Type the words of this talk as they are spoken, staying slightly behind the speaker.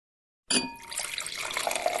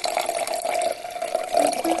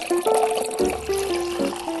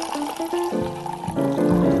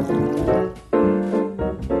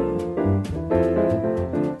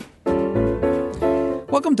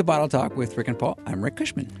to Bottle Talk with Rick and Paul. I'm Rick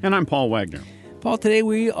Cushman. And I'm Paul Wagner. Paul, today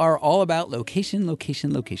we are all about location,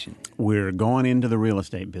 location, location. We're going into the real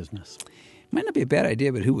estate business. Might not be a bad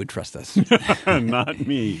idea, but who would trust us? Not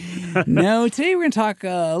me. No, today we're going to talk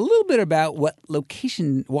a little bit about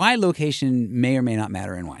why location may or may not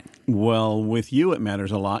matter in wine. Well, with you, it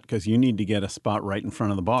matters a lot because you need to get a spot right in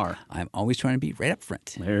front of the bar. I'm always trying to be right up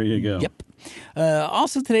front. There you go. Yep.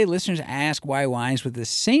 Also today, listeners ask why wines with the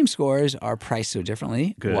same scores are priced so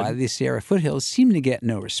differently. Good. Why the Sierra foothills seem to get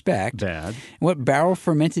no respect. Bad. What barrel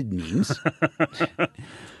fermented means.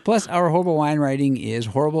 Plus, our horrible wine writing is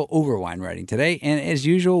horrible over wine writing today. And as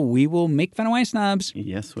usual, we will make fun of wine snobs.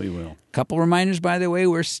 Yes, we will. Couple reminders, by the way,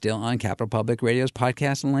 we're still on Capital Public Radio's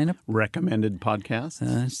podcast and lineup. Recommended podcasts.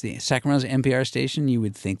 It's the Sacramento's NPR station. You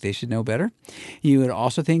would think they should know better. You would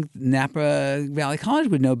also think Napa Valley College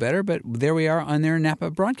would know better, but there we are on their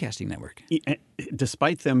Napa Broadcasting Network.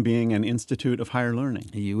 Despite them being an institute of higher learning.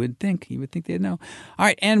 You would think they'd know. All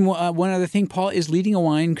right, and one other thing, Paul is leading a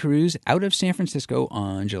wine cruise out of San Francisco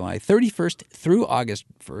on July 31st through August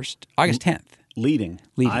 10th. Leading.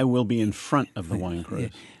 I will be in front of the wine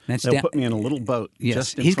cruise. They'll put me in a little boat.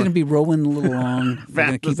 Yes, he's going to be rowing a little along.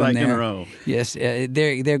 Fast as I can row. Yes,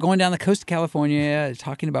 they're going down the coast of California,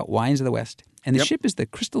 talking about wines of the West. And the ship is the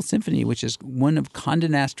Crystal Symphony, which is one of Condé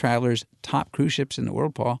Nast Traveler's top cruise ships in the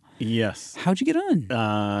world, Paul. Yes. How'd you get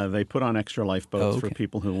on? They put on extra lifeboats for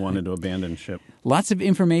people who wanted to abandon ship. Lots of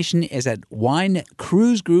information is at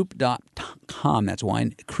winecruisegroup.com. That's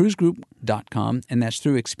winecruisegroup.com, and that's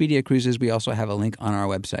through Expedia Cruises. We also have a link on our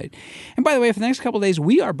website. And by the way, for the next couple of days,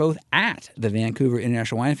 we are both at the Vancouver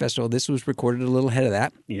International Wine Festival. This was recorded a little ahead of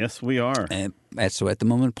that. Yes, we are. So at the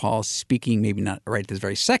moment, Paul's speaking, maybe not right this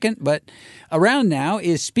very second, but around now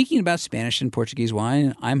is speaking about Spanish and Portuguese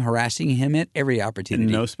wine. I'm harassing him at every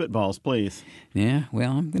opportunity. No spitballs, please. Yeah,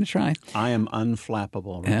 well, I'm going to try. I am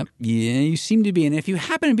unflappable. Right? Yeah, you seem to be. And if you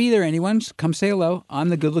happen to be there, anyone, come say hello. I'm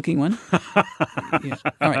the good-looking one. Yeah.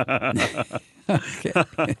 All right. Okay.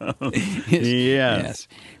 Yes.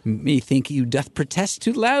 Me think you doth protest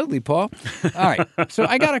too loudly, Paul. All right. So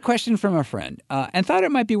I got a question from a friend and thought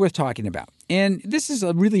it might be worth talking about. And this is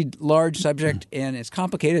a really large subject and it's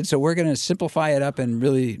complicated, so we're going to simplify it up and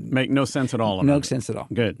really make no sense at all. No sense at all.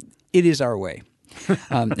 Good. It is our way.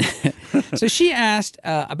 So she asked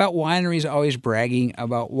about wineries always bragging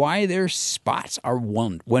about why their spots are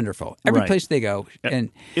wonderful. Every place they go.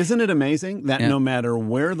 And isn't it amazing that no matter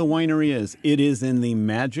where the winery is, it is in the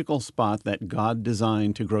magical spot that God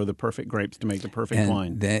designed to grow the perfect grapes to make the perfect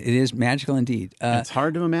wine. It is magical indeed. It's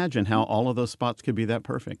hard to imagine how all of those spots could be that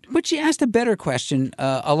perfect. But she asked a better question,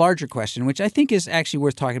 a larger question, which I think is actually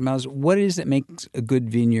worth talking about, is what is it makes a good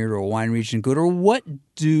vineyard or a wine region good, or what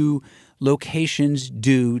do locations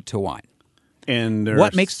do to wine? And there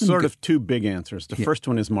are sort of two big answers. The first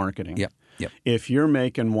one is marketing. Yep. If you're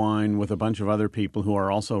making wine with a bunch of other people who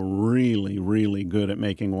are also really, really good at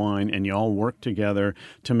making wine, and you all work together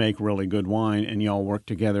to make really good wine, and you all work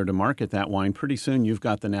together to market that wine, pretty soon you've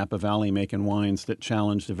got the Napa Valley making wines that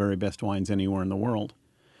challenge the very best wines anywhere in the world.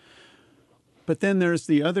 But then there's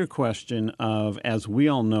the other question of, as we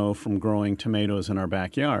all know from growing tomatoes in our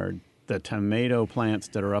backyard, the tomato plants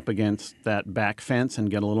that are up against that back fence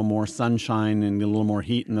and get a little more sunshine and a little more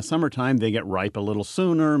heat in the summertime, they get ripe a little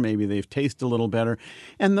sooner. Maybe they've tasted a little better.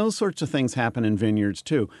 And those sorts of things happen in vineyards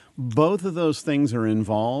too. Both of those things are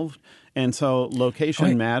involved. And so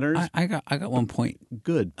location matters. I got one point.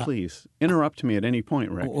 Good. Please interrupt me at any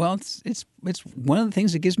point, Rick. Well, it's one of the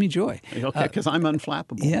things that gives me joy. Okay, because I'm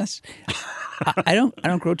unflappable. Yes. I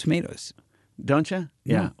don't grow tomatoes. Don't you?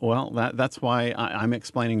 Yeah. No. Well, that's why I'm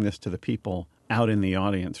explaining this to the people out in the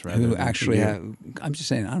audience, rather who than actually to you. have. I'm just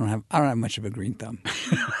saying I don't have much of a green thumb.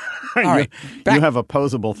 All right, you have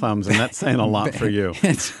opposable thumbs, and that's saying a lot for you.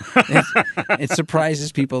 It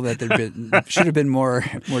surprises people that there should have been more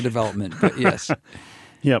development, but yes.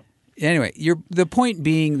 Yep. Anyway, the point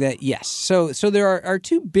being that yes, so there are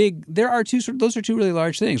two those are two really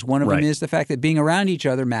large things. One of them is the fact that being around each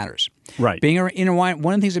other matters. Right. Being in a wine,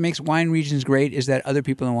 one of the things that makes wine regions great is that other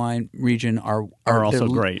people in the wine region are also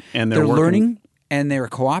great, and they're working, learning and they're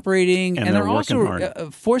cooperating and they're also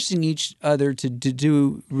forcing each other to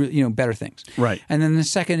do better things. Right. And then the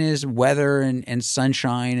second is weather and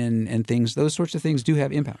sunshine and things. Those sorts of things do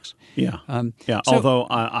have impacts. Yeah. Although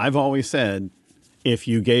I've always said, if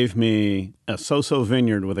you gave me a so-so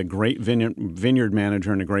vineyard with a great vineyard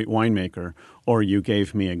manager and a great winemaker, or you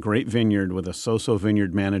gave me a great vineyard with a so-so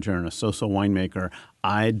vineyard manager and a so-so winemaker,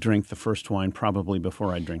 I'd drink the first wine probably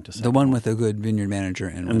before I'd drink the second. The one with a good vineyard manager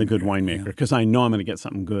and the good winemaker, because I know I'm going to get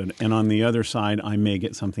something good. And on the other side, I may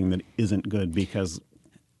get something that isn't good because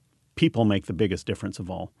people make the biggest difference of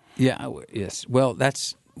all. Yeah. Yes. Well,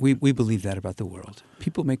 we believe that about the world.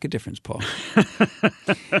 People make a difference, Paul. All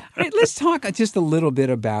right, let's talk just a little bit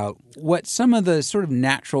about what some of the sort of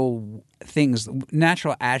natural things,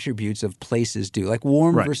 natural attributes of places do, like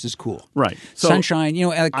warm versus cool. Right. So sunshine,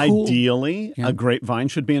 like cool. Ideally, a grapevine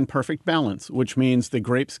should be in perfect balance, which means the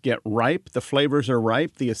grapes get ripe, the flavors are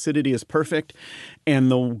ripe, the acidity is perfect, and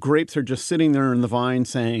the grapes are just sitting there in the vine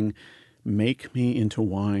saying, "Make me into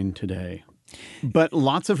wine today." But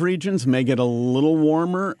lots of regions may get a little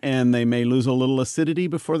warmer and they may lose a little acidity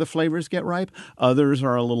before the flavors get ripe. Others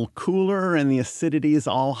are a little cooler and the acidity is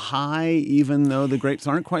all high, even though the grapes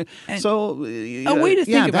aren't quite. So a way to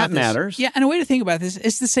think about that this, matters. Yeah, and a way to think about this,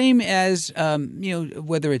 it's the same as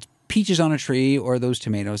whether it's peaches on a tree or those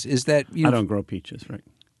tomatoes. Is that I don't grow peaches, right?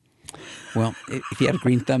 Well, if you had a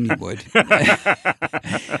green thumb, you would.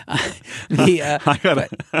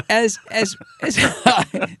 As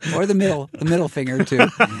or the middle finger too.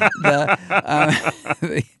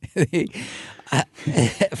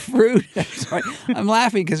 Fruit. Sorry, I'm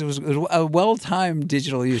laughing because it was a well-timed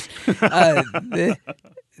digital use.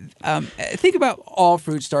 Think about all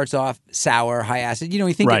fruit starts off sour, high acid.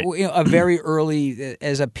 You think a very early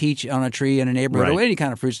as a peach on a tree in a neighborhood or any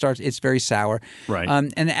kind of fruit starts, it's very sour. Right.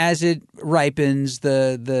 And as it ripens,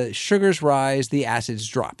 the sugars rise, the acids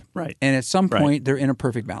drop. Right. And at some point, they're in a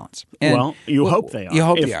perfect balance. And you hope they are. You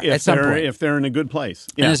hope they are at some point. If they're in a good place.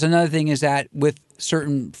 Yeah. And there's another thing is that with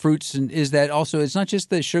certain fruits is that also it's not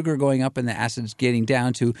just the sugar going up and the acids getting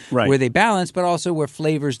down to where they balance, but also where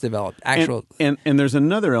flavors develop. And there's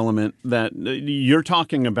another element that you're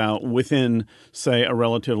talking about within, say, a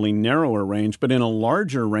relatively narrower range, but in a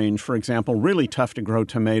larger range, for example, really tough to grow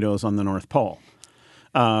tomatoes on the North Pole.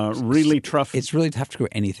 Really tough. It's really tough to grow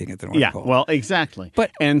anything at the North Pole. Yeah, well, exactly.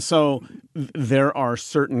 And so there are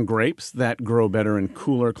certain grapes that grow better in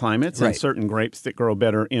cooler climates and certain grapes that grow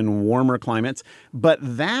better in warmer climates. But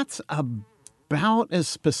that's about as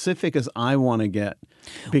specific as I want to get.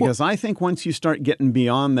 Because I think once you start getting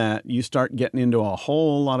beyond that, you start getting into a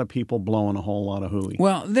whole lot of people blowing a whole lot of hooey.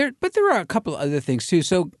 Well, there are a couple of other things too.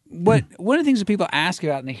 So one of the things that people ask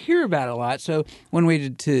about and they hear about a lot, so one way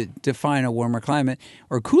to define a warmer climate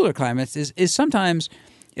or cooler climates is sometimes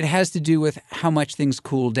it has to do with how much things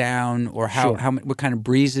cool down or what kind of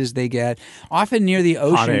breezes they get. Often near the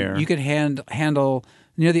ocean, you could handle.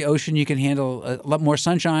 Near the ocean, you can handle a lot more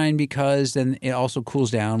sunshine because then it also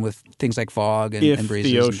cools down with things like fog and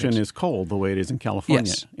breezes. If the ocean is cold, the way it is in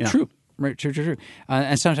California. Yes, true. Right, true.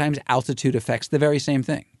 And sometimes altitude affects the very same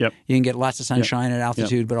thing. Yep. You can get lots of sunshine at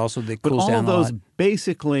altitude, but also it cools down a lot. But all of those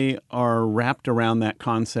basically are wrapped around that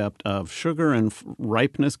concept of sugar and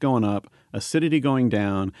ripeness going up, acidity going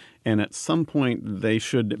down, and at some point they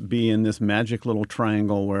should be in this magic little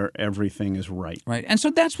triangle where everything is right. Right. And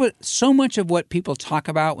so that's what so much of what people talk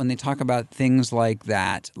about when they talk about things like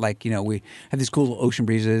that. Like, we have these cool ocean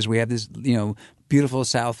breezes. We have this, beautiful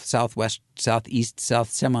south, southwest, southeast,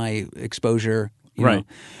 south semi-exposure. Right.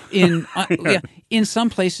 In some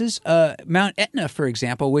places, Mount Etna, for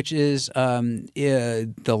example, which is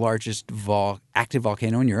the largest active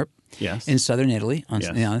volcano in Europe. Yes. In southern Italy, on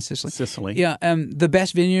Sicily. Sicily. Yeah. The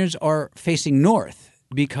best vineyards are facing north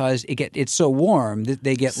because it's so warm that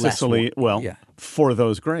they get Sicily, less warm. For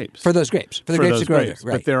those grapes. For the grapes that grow there.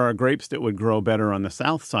 Right. But there are grapes that would grow better on the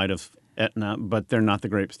south side of Etna, but they're not the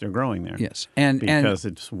grapes they're growing there. Yes, because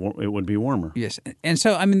it would be warmer. Yes, and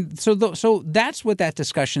so so that's what that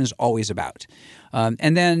discussion is always about.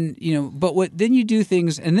 And then but then you do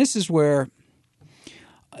things, and this is where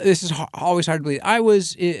this is always hard to believe. I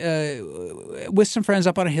was with some friends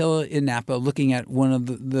up on a hill in Napa, looking at one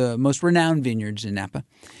of the most renowned vineyards in Napa.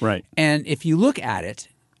 Right, and if you look at it,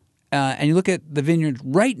 and you look at the vineyard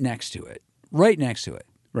right next to it.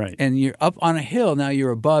 Right. And you're up on a hill, now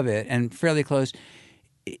you're above it and fairly close.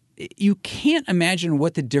 You can't imagine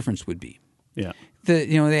what the difference would be. Yeah.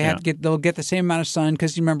 They'll get the same amount of sun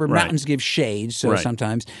because you remember mountains give shade, so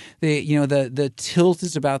sometimes the tilt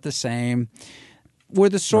is about the same. Were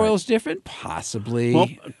the soils different? Possibly. Well,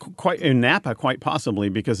 in Napa, quite possibly,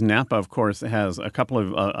 because Napa, of course, has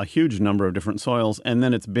a huge number of different soils, and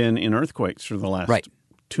then it's been in earthquakes for the last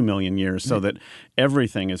 2 million years, so that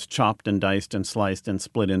everything is chopped and diced and sliced and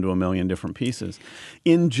split into a million different pieces.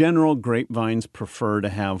 In general, grapevines prefer to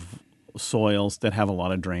have soils that have a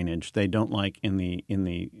lot of drainage. They don't like in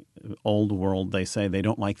the old world. They say they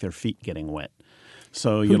don't like their feet getting wet.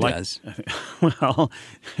 So Who does? Well,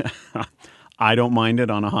 I don't mind it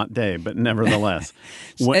on a hot day, but nevertheless,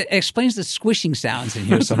 it explains the squishing sounds in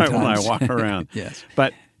here sometimes when I walk around. Yes,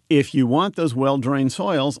 but if you want those well-drained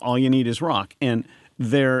soils, all you need is rock. And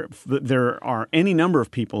there are any number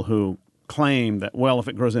of people who claim that, well, if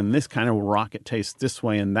it grows in this kind of rock, it tastes this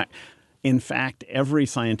way and that. In fact, every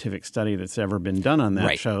scientific study that's ever been done on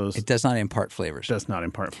that shows it does not impart flavors. Does not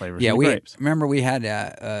impart flavors. Yeah, in grapes. Remember we had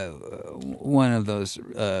one of those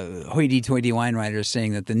hoity-toity wine writers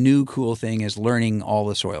saying that the new cool thing is learning all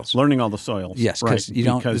the soils. Learning all the soils. Yes, right. because you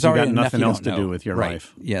got nothing else to do with your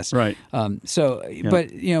life. Yes, right.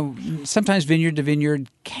 But sometimes vineyard to vineyard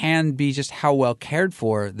can be just how well cared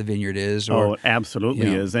for the vineyard is. Or, it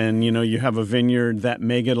absolutely is. And you have a vineyard that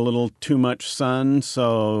may get a little too much sun,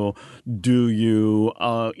 so. Do you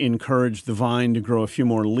encourage the vine to grow a few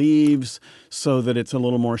more leaves so that it's a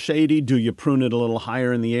little more shady? Do you prune it a little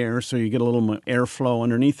higher in the air so you get a little more airflow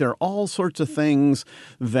underneath? There are all sorts of things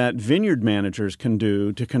that vineyard managers can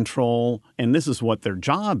do to control, and this is what their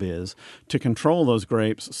job is, to control those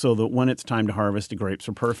grapes so that when it's time to harvest, the grapes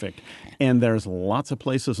are perfect. And there's lots of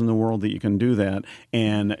places in the world that you can do that.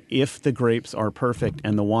 And if the grapes are perfect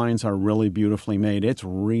and the wines are really beautifully made, it's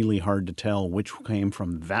really hard to tell which came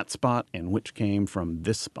from that spot and which came from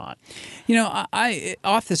this spot. I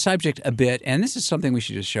off the subject a bit, and this is something we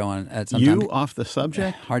should just show on at some time. You off the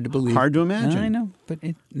subject? Hard to believe. Hard to imagine. I know, but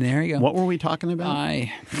there you go. What were we talking about?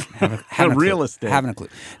 I haven't real estate. Haven't a clue.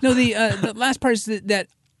 No, the last part is that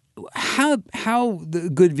how the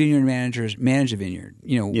good vineyard managers manage a vineyard.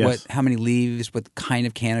 Yes. How many leaves, what kind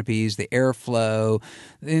of canopies, the airflow,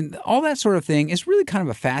 and all that sort of thing is really kind of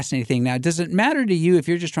a fascinating thing. Now, does it matter to you if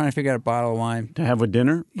you're just trying to figure out a bottle of wine to have with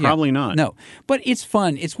dinner? Probably not. No, but it's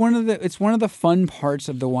fun. It's one of the fun parts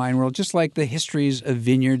of the wine world, just like the histories of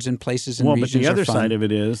vineyards and places and regions. Well, but the other are fun. side of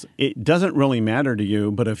it is, it doesn't really matter to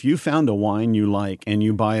you. But if you found a wine you like and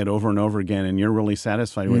you buy it over and over again, and you're really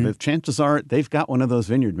satisfied with it, chances are they've got one of those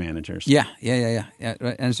vineyard managers. Yeah.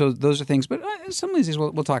 And so those are things. But some of these things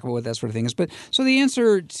we'll talk about what that sort of thing is. But so the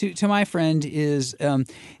answer to my friend is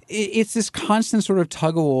it's this constant sort of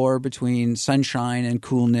tug of war between sunshine and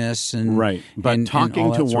coolness and right. But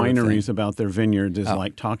talking to wineries of about their vineyards is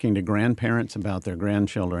like talking to grandparents about their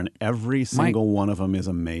grandchildren. Every single one of them is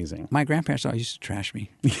amazing. My grandparents always used to trash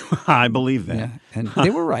me. I believe that. Yeah, and they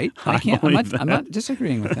were right. I'm not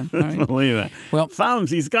disagreeing with them. All right. I believe that. Well,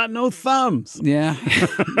 thumbs. He's got no thumbs. Yeah.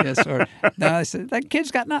 Yes. Or no, I said that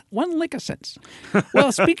kid's got not one lick of sense.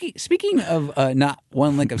 Well, speaking of not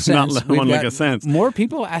one lick of sense, not one lick of sense. More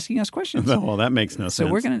people asking us questions. Well, that makes no sense. So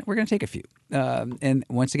we're gonna take a few. And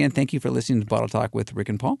once again, thank you for listening to Bottle Talk with Rick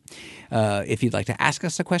and Paul. If you'd like to ask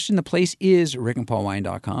us a question, the place is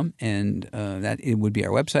rickandpaulwine.com, and that it would be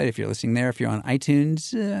our website if you're listening there. If you're on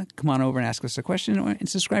iTunes, come on over and ask us a question, and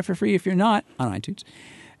subscribe for free if you're not on iTunes.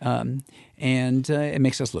 And it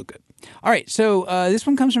makes us look good. All right, so this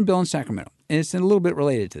one comes from Bill in Sacramento, and it's a little bit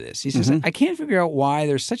related to this. He says, I can't figure out why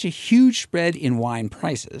there's such a huge spread in wine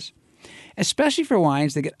prices, especially for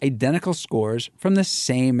wines that get identical scores from the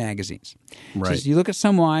same magazines. Right. So you look at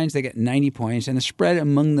some wines, they get 90 points, and the spread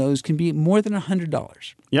among those can be more than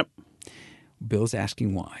 $100. Yep. Bill's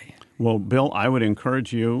asking why. Well, Bill, I would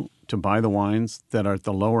encourage you to buy the wines that are at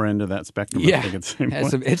the lower end of that spectrum. Yeah,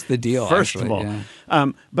 it's the deal. First actually, of all,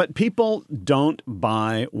 yeah. But people don't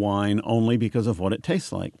buy wine only because of what it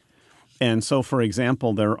tastes like. And so, for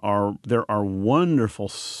example, there are wonderful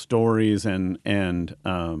stories and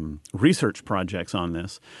research projects on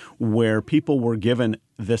this where people were given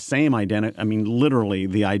the same literally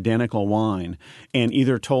the identical wine, and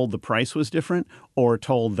either told the price was different or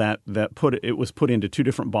told that it was put into two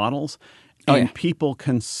different bottles. And people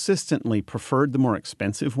consistently preferred the more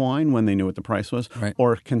expensive wine when they knew what the price was,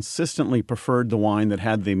 or consistently preferred the wine that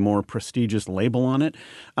had the more prestigious label on it.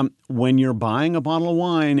 When you're buying a bottle of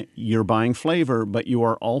wine, you're buying flavor, but you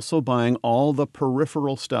are also buying all the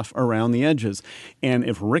peripheral stuff around the edges. And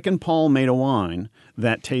if Rick and Paul made a wine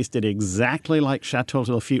that tasted exactly like Chateau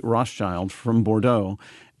Lafite Rothschild from Bordeaux,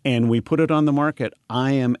 and we put it on the market,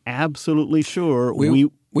 I am absolutely sure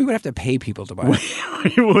we would have to pay people to buy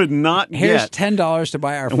it. We would not Here's get $10 to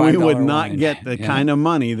buy our $5 wine. We would not get the kind of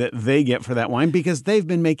money that they get for that wine because they've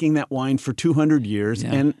been making that wine for 200 years,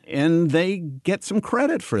 and they get some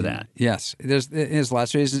credit for that. Yes, there's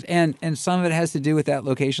lots of reasons, and some of it has to do with that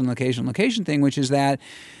location thing, which is that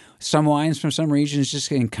some wines from some regions just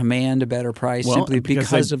can command a better price simply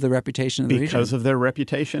because of the reputation of the region. Because of their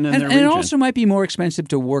reputation and their region. And it also might be more expensive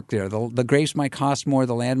to work there. The grapes might cost more.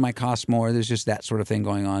 The land might cost more. There's just that sort of thing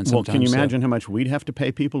going on sometimes. Well, can you imagine how much we'd have to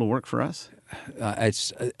pay people to work for us?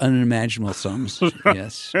 It's unimaginable sums.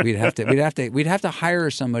 Yes, we'd have to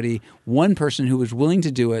hire somebody, one person who was willing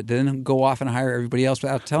to do it, then go off and hire everybody else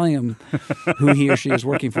without telling him who he or she is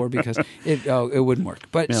working for because it wouldn't work.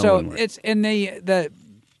 But it so wouldn't work. it's and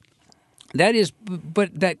That is,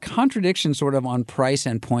 but that contradiction sort of on price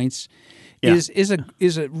and points Yeah. is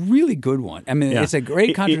a really good one. I mean, Yeah. it's a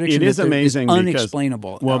great contradiction. It is that amazing is because-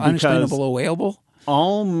 unexplainable. well, because- unexplainable, awayable.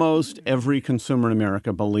 Almost every consumer in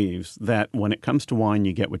America believes that when it comes to wine,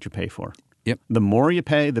 you get what you pay for. Yep. The more you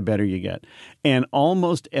pay, the better you get. And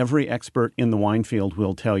almost every expert in the wine field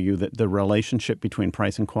will tell you that the relationship between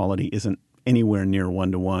price and quality isn't anywhere near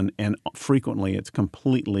one-to-one, and frequently it's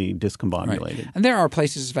completely discombobulated. And there are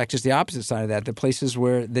places, in fact, just the opposite side of that, the places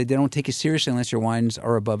where they don't take you seriously unless your wines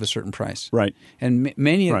are above a certain price. Right. And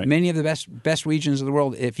many Right. of the best regions of the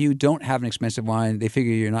world, if you don't have an expensive wine, they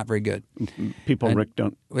figure you're not very good. People, And Rick,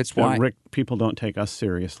 don't. it's why- Rick, people don't take us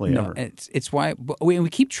seriously No, ever. it's why we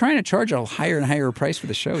keep trying to charge a higher and higher price for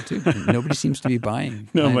the show too. Nobody seems to be buying.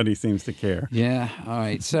 Nobody seems to care. Yeah. All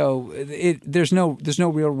right. So there's no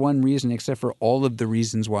real one reason except for all of the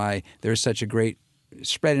reasons why there's such a great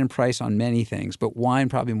spread in price on many things, but wine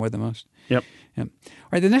probably more than most. Yep. All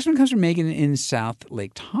right. The next one comes from Megan in South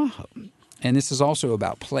Lake Tahoe. And this is also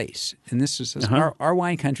about place. And this is our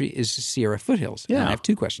wine country is the Sierra foothills. And Yeah. I have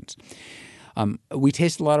two questions. We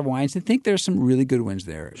taste a lot of wines and think there's some really good ones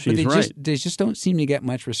there. She's but right. they just don't seem to get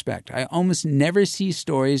much respect. I almost never see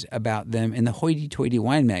stories about them in the hoity-toity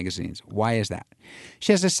wine magazines. Why is that?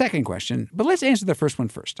 She has a second question, but let's answer the first one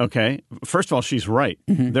first. Okay. First of all, she's right.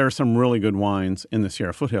 Mm-hmm. There are some really good wines in the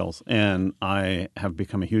Sierra foothills, and I have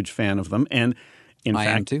become a huge fan of them. And in I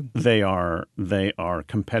am fact, too. they are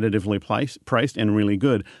competitively priced and really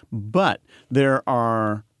good. But there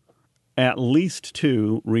are at least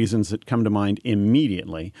two reasons that come to mind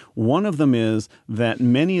immediately. One of them is that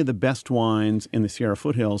many of the best wines in the Sierra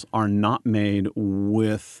foothills are not made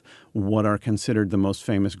with what are considered the most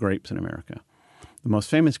famous grapes in America. The most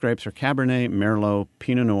famous grapes are Cabernet, Merlot,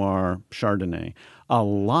 Pinot Noir, Chardonnay. A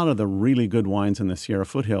lot of the really good wines in the Sierra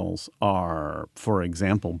foothills are, for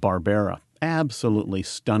example, Barbera, absolutely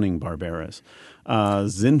stunning Barberas,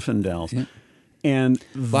 Zinfandels. Yeah. And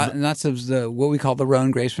Lots of what we call the Rhone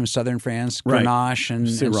grapes from southern France, Right. Grenache and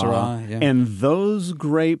Syrah. Yeah. And those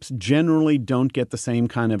grapes generally don't get the same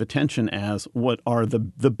kind of attention as what are the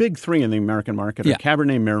big three in the American market are Yeah.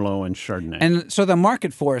 Cabernet, Merlot, and Chardonnay. And so the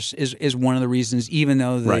market force is one of the reasons, even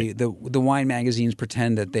though Right. the wine magazines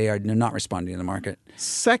pretend that they're not responding to the market.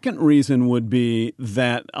 Second reason would be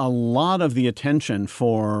that a lot of the attention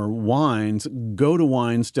for wines go to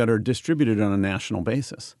wines that are distributed on a national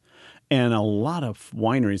basis. And a lot of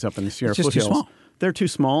wineries up in the Sierra It's just too foothills, small. they're too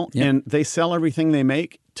small, Yeah. and they sell everything they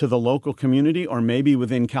make to the local community or maybe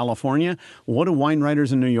within California. What do wine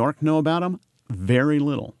writers in New York know about them? Very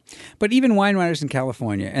little. But even wine writers in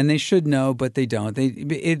California, and they should know, but they don't.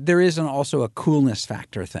 There is also a coolness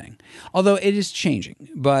factor thing, although it is changing.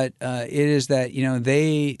 But it is that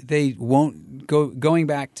they won't going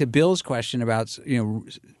back to Bill's question about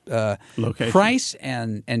Location. price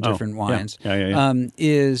and different yeah. wines. Yeah.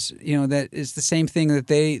 Is that is the same thing that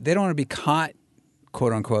they don't want to be caught,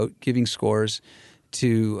 quote unquote, giving scores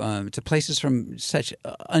to places from such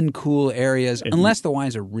uncool areas, unless the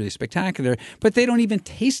wines are really spectacular. But they don't even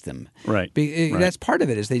taste them. Right. That's part of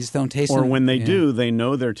it. Is they just don't taste Or them. when they do, they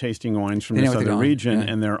know they're tasting wines from They know this what they're other going, region, right.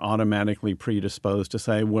 and they're automatically predisposed to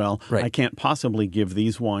say, well, Right. I can't possibly give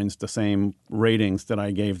these wines the same ratings that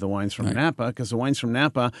I gave the wines from Napa, because the wines from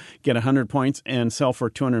Napa get 100 points and sell for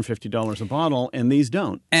 $250 a bottle, and these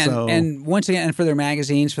don't. And once again, and for their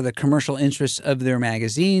magazines, for the commercial interests of their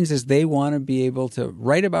magazines, is they want to be able to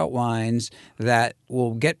write about wines that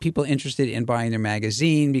will get people interested in buying their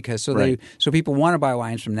magazine, because Right. so people want to buy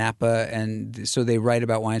wines from Napa, and so they write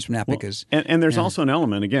about wines from Napa because And there's also an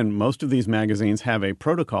element, again, most of these magazines have a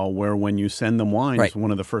protocol where when you send them wines, Right.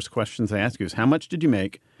 one of the first questions they ask you is, how much did you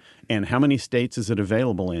make? And how many states is it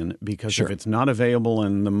available in? Because Sure. if it's not available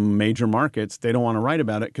in the major markets, they don't want to write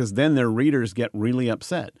about it, because then their readers get really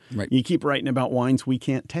upset. Right. You keep writing about wines we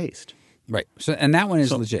can't taste. right. So and that one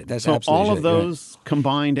is legit. That's So absolutely all of legit. those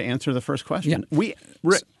combine to answer the first question.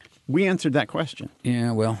 We answered that question.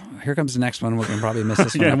 Yeah, well, here comes the next one. We're going to probably miss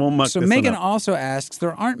this one. Yeah, we'll muck So this one Megan up. also asks,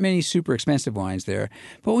 there aren't many super expensive wines there,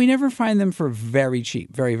 but we never find them for very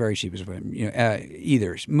cheap, very, very cheap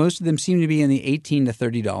either. Most of them seem to be in the $18 to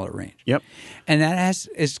 $30 range. Yep. And that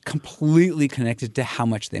is completely connected to how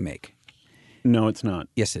much they make. No, it's not.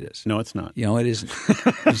 Yes, it is. No, it's not. You know, it isn't.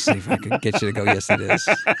 Let's see if I could get you to go, yes, it is.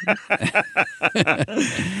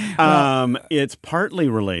 It's partly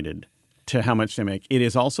related to how much they make. It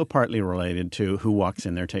is also partly related to who walks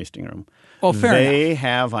in their tasting room. Well, fair they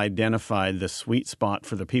have identified the sweet spot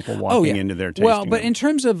for the people walking into their tasting Well, but room. in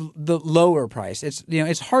terms of the lower price,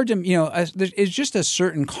 it's hard to it's just a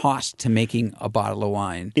certain cost to making a bottle of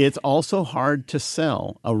wine. It's also hard to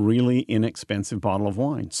sell a really inexpensive bottle of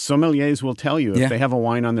wine. Sommeliers will tell you if they have a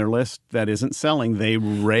wine on their list that isn't selling, they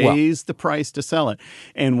raise the price to sell it.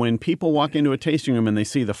 And when people walk into a tasting room and they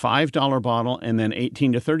see the $5 bottle and then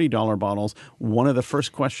 $18 to $30 bottles, one of the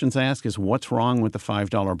first questions I ask is, what's wrong with the $5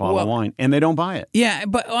 bottle of wine? And they don't buy it. Yeah,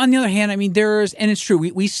 but on the other hand, I mean, and it's true.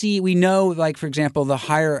 We know, like, for example, the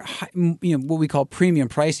higher, what we call premium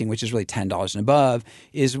pricing, which is really $10 and above,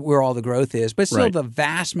 is where all the growth is. But still, the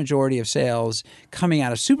vast majority of sales coming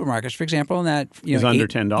out of supermarkets, for example, and that is under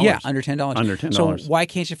 $10. Yeah, under $10. Under $10. So why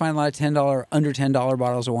can't you find a lot of under $10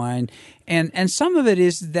 bottles of wine? And some of it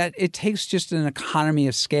is that it takes just an economy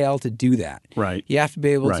of scale to do that. Right. You have to be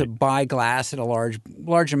able to buy glass at a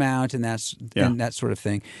large amount, and that sort of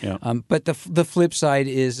thing. Yeah. But the flip side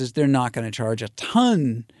is they're not going to charge a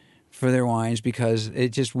ton for their wines because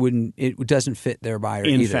it doesn't fit their buyer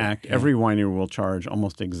either. In fact, every winery will charge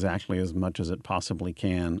almost exactly as much as it possibly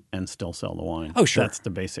can and still sell the wine. Oh, sure. That's the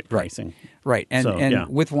basic pricing. Right. And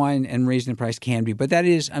with wine and raising the price can be. But that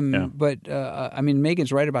is, I mean,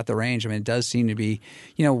 Megan's right about the range. I mean, it does seem to be,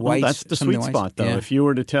 whites. Well, that's the sweet spot, though. Yeah. If you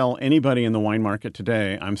were to tell anybody in the wine market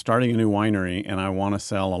today, I'm starting a new winery and I want to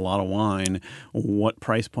sell a lot of wine, what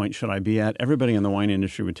price point should I be at? Everybody in the wine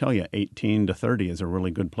industry would tell you 18 to 30 is a really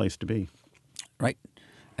good place to be. Right.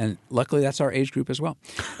 And luckily, that's our age group as well.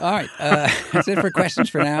 All right. That's it for questions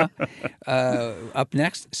for now. Up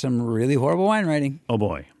next, some really horrible wine writing. Oh,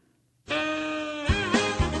 boy.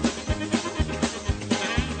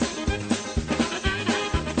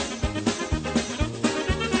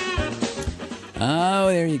 Oh,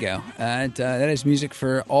 there you go. That is music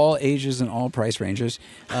for all ages and all price ranges.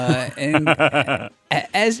 And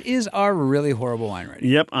as is our really horrible wine writing.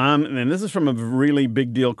 Yep. And this is from a really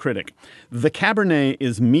big deal critic. The Cabernet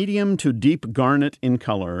is medium to deep garnet in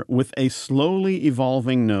color with a slowly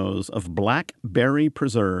evolving nose of black berry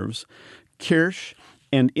preserves, kirsch,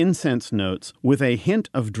 and incense notes with a hint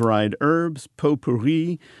of dried herbs,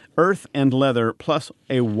 potpourri, earth, and leather, plus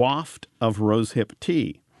a waft of rosehip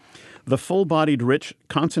tea. The full-bodied, rich,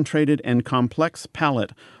 concentrated, and complex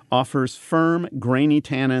palate offers firm, grainy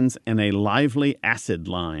tannins and a lively acid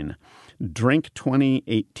line. Drink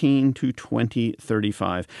 2018 to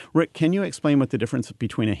 2035. Rick, can you explain what the difference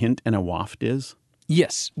between a hint and a waft is?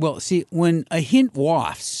 Yes. Well, see, when a hint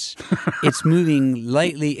wafts, it's moving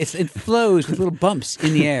lightly. It flows with little bumps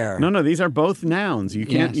in the air. No, these are both nouns. You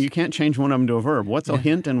can't change one of them to a verb. What's a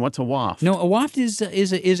hint and what's a waft? No, a waft is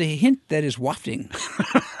a hint that is wafting.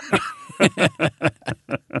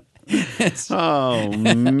 Oh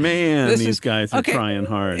man, these guys are trying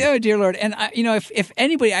hard. Oh dear Lord! And if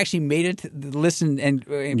anybody actually made it to listen and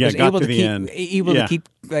was able to keep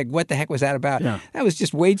like what the heck was that about? Yeah. That was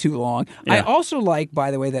just way too long. Yeah. I also like,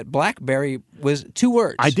 by the way, that blackberry was 2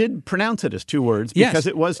 words. I did pronounce it as 2 words because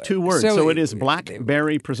it was 2 words. So it is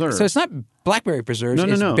blackberry preserves. So it's not blackberry preserves.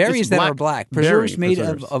 No. Berries that are black. Preserves made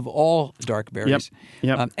of all dark berries.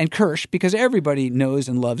 Yep. And kirsch, because everybody knows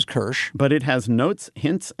and loves kirsch. But it has notes,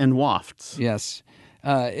 hints, and wafts. Yes.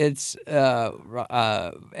 It's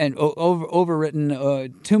and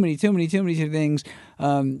overwritten too many things.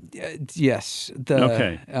 Yes.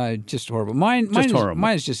 Just horrible. Mine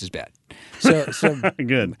is just as bad. So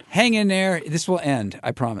good. Hang in there. This will end.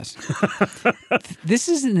 I promise. This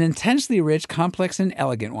is an intensely rich, complex, and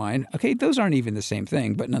elegant wine. Okay, those aren't even the same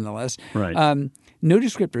thing, but nonetheless. Right. No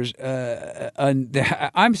descriptors.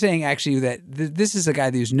 I'm saying actually that this is a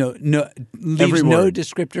guy who's leaves no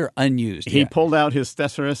descriptor unused. He pulled out his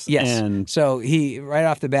thesaurus. Yes. And so he right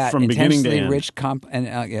off the bat, from beginning to end. Rich,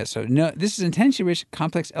 this is intensely rich,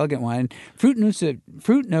 complex, elegant wine. Fruit notes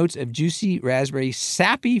of juicy raspberry,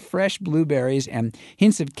 sappy, fresh blueberries, and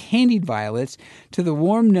hints of candied violets, to the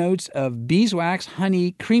warm notes of beeswax,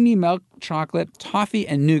 honey, creamy milk, chocolate, toffee,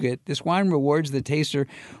 and nougat. This wine rewards the taster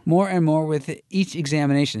more and more with each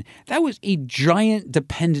examination. That was a giant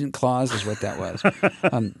dependent clause is what that was.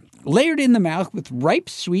 Layered in the mouth with ripe,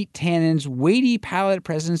 sweet tannins, weighty palate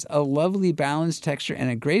presence, a lovely balanced texture,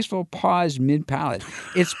 and a graceful pause mid-palate.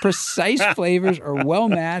 Its precise flavors are well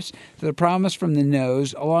matched to the promise from the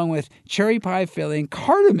nose, along with cherry pie filling,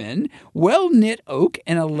 cardamom, well-knit oak,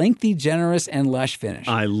 and a lengthy, generous, and lush finish.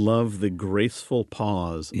 I love the graceful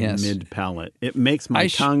pause mid-palate. It makes my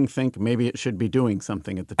tongue think maybe it should be doing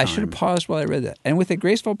something at the time. I should have paused while I read that. And with a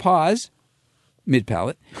graceful pause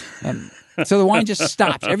mid-palate... so the wine just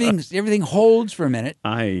stops. Everything holds for a minute.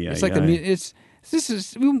 It's like This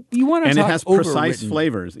is you want to And talk it has precise overwritten.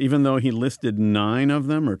 flavors, even though he listed 9 of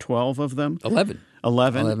them or 12 of them. 11.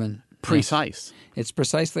 11. Precise. Yes. It's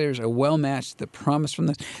precise flavors are well matched. The promise from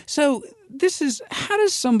this. So this is how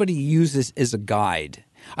does somebody use this as a guide?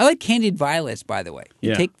 I like candied violets, by the way.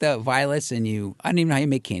 You Yeah. take the violets and I don't even know how you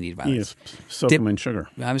make candied You violets. just soak them in sugar.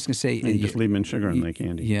 I was going to say You just leave them in sugar and they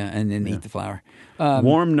candy. Yeah, and then eat the flour.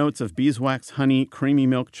 Warm notes of beeswax, honey, creamy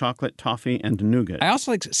milk, chocolate, toffee, and nougat. I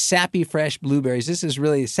also like sappy, fresh blueberries. This is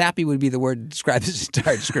really sappy would be the word to describe this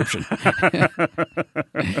entire description. All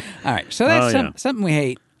right, so that's something we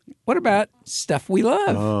hate. What about stuff we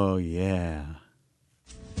love? Oh, yeah.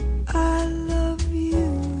 I love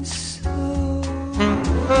you so.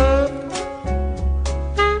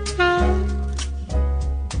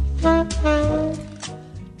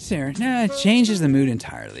 Sarah, now it changes the mood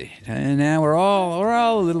entirely, and now we're all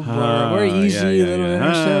a little we're easy, yeah, a little.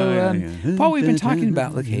 yeah. So, Yeah. Paul, we've been talking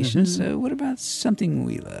about locations. So, what about something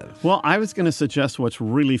we love? Well, I was going to suggest what's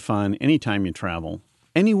really fun anytime you travel,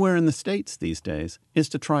 anywhere in the States these days, is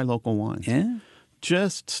to try local wines. Yeah.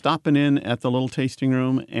 Just stopping in at the little tasting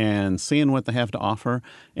room and seeing what they have to offer.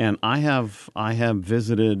 And I have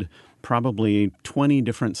visited probably 20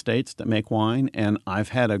 different states that make wine, and I've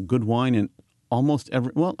had a good wine in almost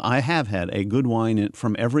every. Well, I have had a good wine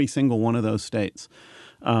from every single one of those states,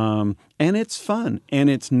 and it's fun. And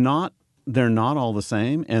it's not. They're not all the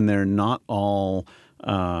same, and they're not all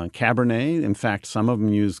Cabernet. In fact, some of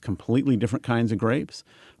them use completely different kinds of grapes.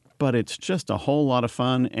 But it's just a whole lot of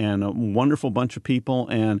fun and a wonderful bunch of people.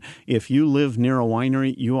 And if you live near a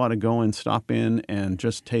winery, you ought to go and stop in and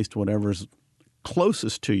just taste whatever's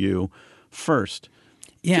closest to you first.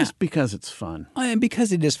 Yeah. Just because it's fun. And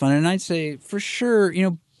because it is fun, and I'd say for sure,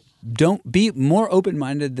 don't be more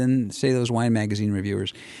open-minded than, say, those wine magazine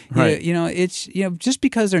reviewers. Right. It's just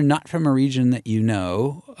because they're not from a region that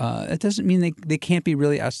it doesn't mean they can't be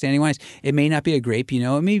really outstanding wines. It may not be a grape,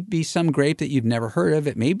 it may be some grape that you've never heard of.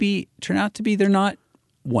 It may turn out to be they're not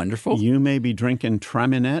wonderful. You may be drinking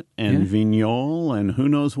Traminette and Vignol and who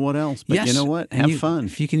knows what else. But you know what? Have fun.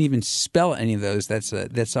 If you can even spell any of those, that's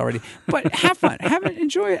already. But have fun.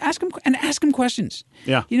 Enjoy it. Ask them questions.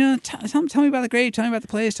 Yeah. Tell me about the grape. Tell me about the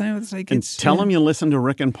place. Tell me what it's like. And tell them you listen to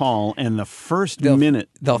Rick and Paul, and the first minute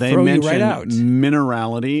they'll they throw you mention right out.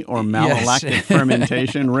 minerality or malolactic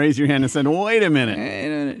fermentation, raise your hand and say, "Wait a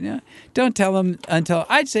minute." Don't tell them until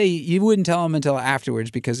I'd say you wouldn't tell them until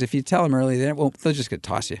afterwards, because if you tell them early, they'll just get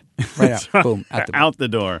toss you right out. Boom, out the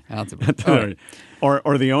door. Out the door.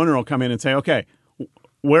 Or the owner will come in and say, "Okay,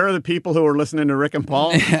 where are the people who are listening to Rick and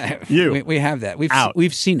Paul?" You. We have that.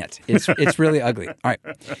 We've seen it. It's really ugly. All right.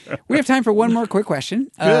 We have time for one more quick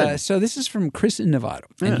question. Good. So this is from Chris in Novato.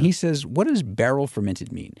 And he says, what does barrel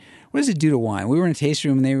fermented mean? What does it do to wine? We were in a taste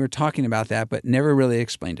room and they were talking about that, but never really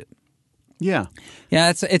explained it. Yeah. Yeah,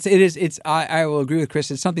 it is. I will agree with Chris.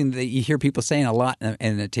 It's something that you hear people saying a lot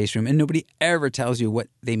in a taste room, and nobody ever tells you what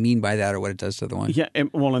they mean by that or what it does to the wine. Yeah, and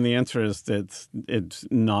the answer is that it's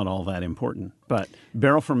not all that important. But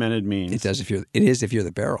barrel fermented means It does if you're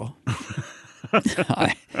the barrel.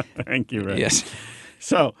 Thank you, Rick. Yes.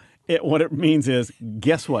 So what it means is,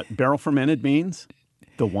 guess what? Barrel fermented means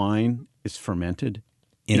the wine is fermented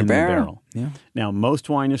in a the barrel. Yeah. Now, most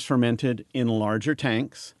wine is fermented in larger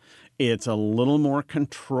tanks. It's a little more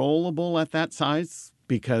controllable at that size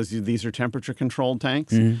because these are temperature-controlled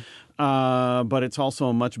tanks. But it's also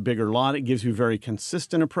a much bigger lot. It gives you a very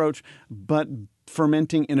consistent approach. But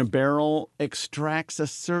fermenting in a barrel extracts a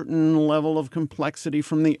certain level of complexity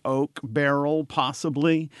from the oak barrel,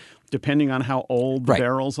 possibly, depending on how old the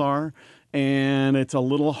barrels are. And it's a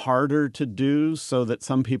little harder to do, so that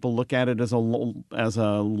some people look at it as a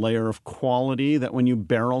layer of quality that when you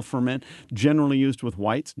barrel ferment, generally used with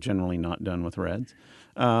whites, generally not done with reds.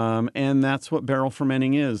 And that's what barrel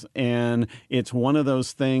fermenting is. And it's one of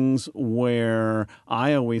those things where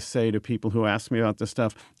I always say to people who ask me about this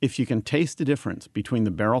stuff, if you can taste the difference between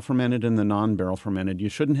the barrel fermented and the non-barrel fermented, you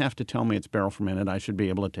shouldn't have to tell me it's barrel fermented. I should be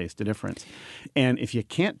able to taste the difference. And if you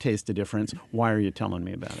can't taste the difference, why are you telling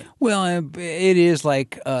me about it? Well, it is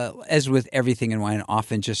like, as with everything in wine,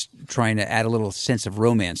 often just trying to add a little sense of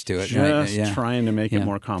romance to it. Just trying to make it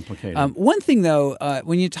more complicated. One thing, though,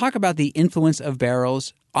 when you talk about the influence of barrels,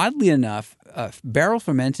 oddly enough, barrel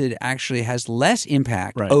fermented actually has less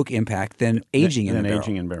impact, oak impact, than aging in a barrel.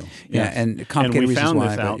 Aging in barrels. Yeah, Yes. and complicated we reasons found why.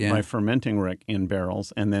 this out by fermenting Rick in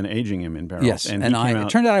barrels and then aging him in barrels. Yes, and it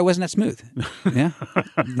turned out I wasn't that smooth. Yeah.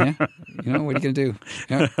 What are you going to do?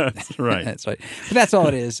 Yeah. That's right. That's right. But that's all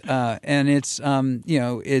it is, and it's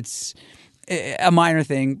a minor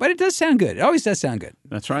thing, but it does sound good. It always does sound good.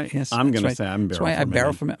 That's right. Yes, I'm going that's to right. say I'm That's why I barrel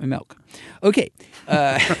barrel fermented. ferment my milk. Okay.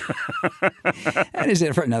 That is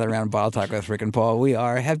it for another round of Bottle Talk with Rick and Paul. We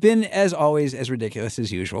have been, as always, as ridiculous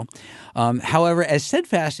as usual. However, as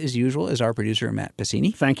steadfast as usual is our producer, Matt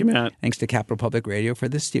Passini. Thank you, Matt. Thanks to Capital Public Radio for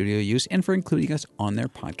the studio use and for including us on their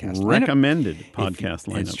podcast lineup. Recommended podcast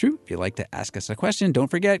lineup. It's true. If you'd like to ask us a question, don't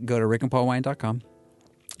forget, go to rickandpaulwine.com.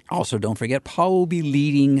 Also, don't forget, Paul will be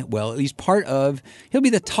leading, well, at least he'll be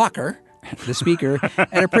the talker, the speaker,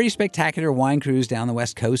 at a pretty spectacular wine cruise down the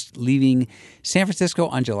West Coast, leaving San Francisco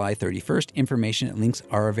on July 31st. Information and links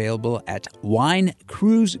are available at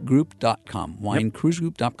winecruisegroup.com,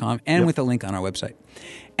 winecruisegroup.com, and with a link on our website.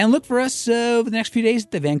 And look for us over the next few days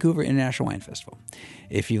at the Vancouver International Wine Festival.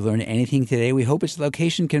 If you learned anything today, we hope its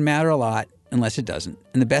location can matter a lot, unless it doesn't.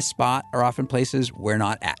 And the best spot are often places we're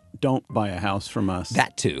not at. Don't buy a house from us.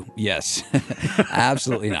 That too, yes.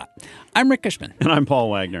 Absolutely not. I'm Rick Cushman. And I'm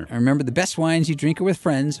Paul Wagner. And remember, the best wines you drink are with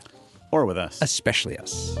friends, Or with us. especially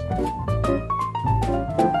us.